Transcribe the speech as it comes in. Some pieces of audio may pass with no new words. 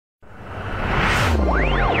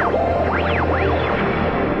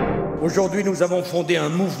Aujourd'hui, nous avons fondé un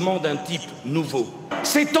mouvement d'un type nouveau.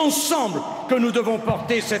 C'est ensemble que nous devons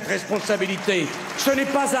porter cette responsabilité. Ce n'est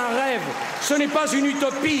pas un rêve, ce n'est pas une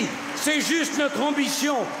utopie, c'est juste notre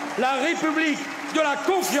ambition, la République de la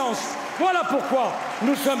confiance. Voilà pourquoi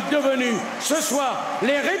nous sommes devenus ce soir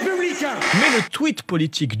les Républicains. Mais le tweet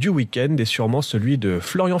politique du week-end est sûrement celui de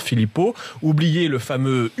Florian Philippot. Oubliez le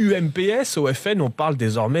fameux UMPS, au FN, on parle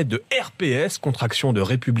désormais de RPS, contraction de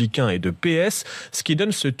Républicains et de PS, ce qui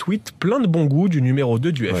donne ce tweet plein de bon goût du numéro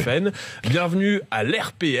 2 du FN. Bienvenue à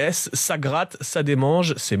l'RPS, ça gratte, ça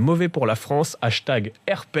démange, c'est mauvais pour la France, hashtag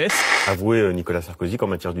RPS. Avouez, Nicolas Sarkozy, qu'en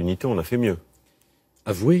matière d'unité, on a fait mieux.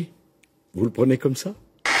 Avouez? Vous le prenez comme ça?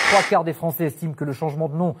 3/4 des Français estiment que le changement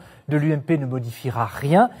de nom de l'UMP ne modifiera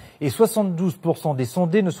rien et 72% des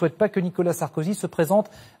sondés ne souhaitent pas que Nicolas Sarkozy se présente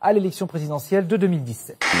à l'élection présidentielle de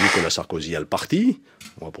 2017. Nicolas Sarkozy a le parti.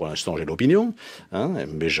 Moi, pour l'instant, j'ai l'opinion.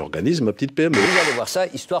 Mais j'organise ma petite PME. Vous allez voir ça,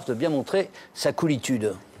 histoire de bien montrer sa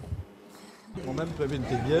coolitude. Moi-même, prévu une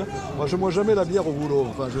petite bière. Moi, je ne bois jamais la bière au boulot.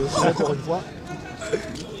 Enfin, je le sais pour une fois.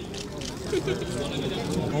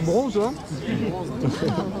 En bronze, hein?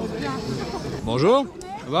 Bonjour.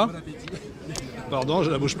 Ça va? Pardon,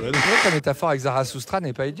 j'ai la bouche pleine. La métaphore avec Zarathustra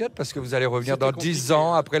n'est pas idiote parce que vous allez revenir dans 10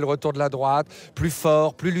 ans après le retour de la droite, plus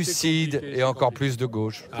fort, plus lucide et encore plus de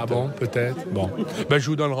gauche. Ah bon, peut-être. Bon, ben, je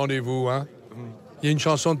vous donne rendez-vous, hein. Il y a une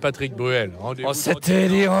chanson de Patrick Bruel. On s'était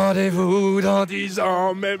dit rendez-vous dans 10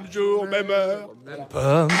 ans, même jour, même heure. même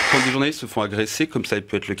pomme. Quand des journalistes se font agresser, comme ça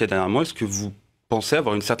peut être le cas dernièrement, est-ce que vous pensez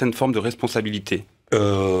avoir une certaine forme de responsabilité?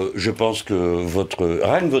 Je pense que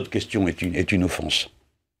rien que votre question est une offense.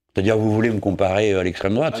 C'est-à-dire, vous voulez me comparer à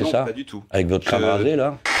l'extrême droite, c'est ça? Pas du tout. Avec votre crâne rasé,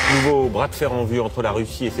 là? Nouveau bras de fer en vue entre la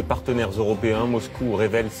Russie et ses partenaires européens. Moscou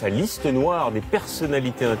révèle sa liste noire des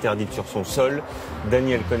personnalités interdites sur son sol.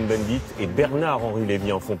 Daniel Cohn-Bendit et Bernard-Henri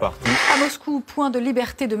Lévy en font partie. À Moscou, point de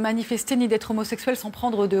liberté de manifester ni d'être homosexuel sans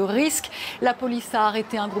prendre de risques. La police a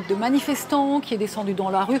arrêté un groupe de manifestants qui est descendu dans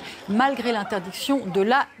la rue malgré l'interdiction de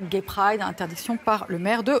la Gay Pride, interdiction par le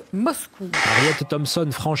maire de Moscou. Harriet Thompson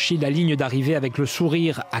franchit la ligne d'arrivée avec le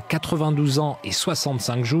sourire à 92 ans et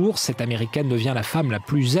 65 jours. Cette Américaine devient la femme la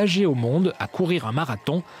plus âgée au monde à courir un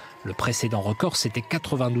marathon. Le précédent record, c'était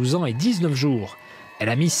 92 ans et 19 jours. Elle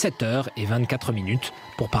a mis 7 heures et 24 minutes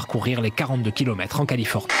pour parcourir les 42 km en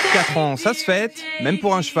Californie. 4 ans, ça se fête, même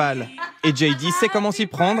pour un cheval. Et JD sait comment s'y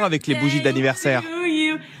prendre avec les bougies d'anniversaire.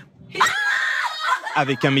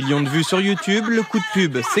 Avec 1 million de vues sur YouTube, le coup de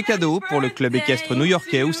pub, c'est cadeau pour le club équestre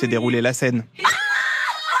new-yorkais où s'est déroulée la scène.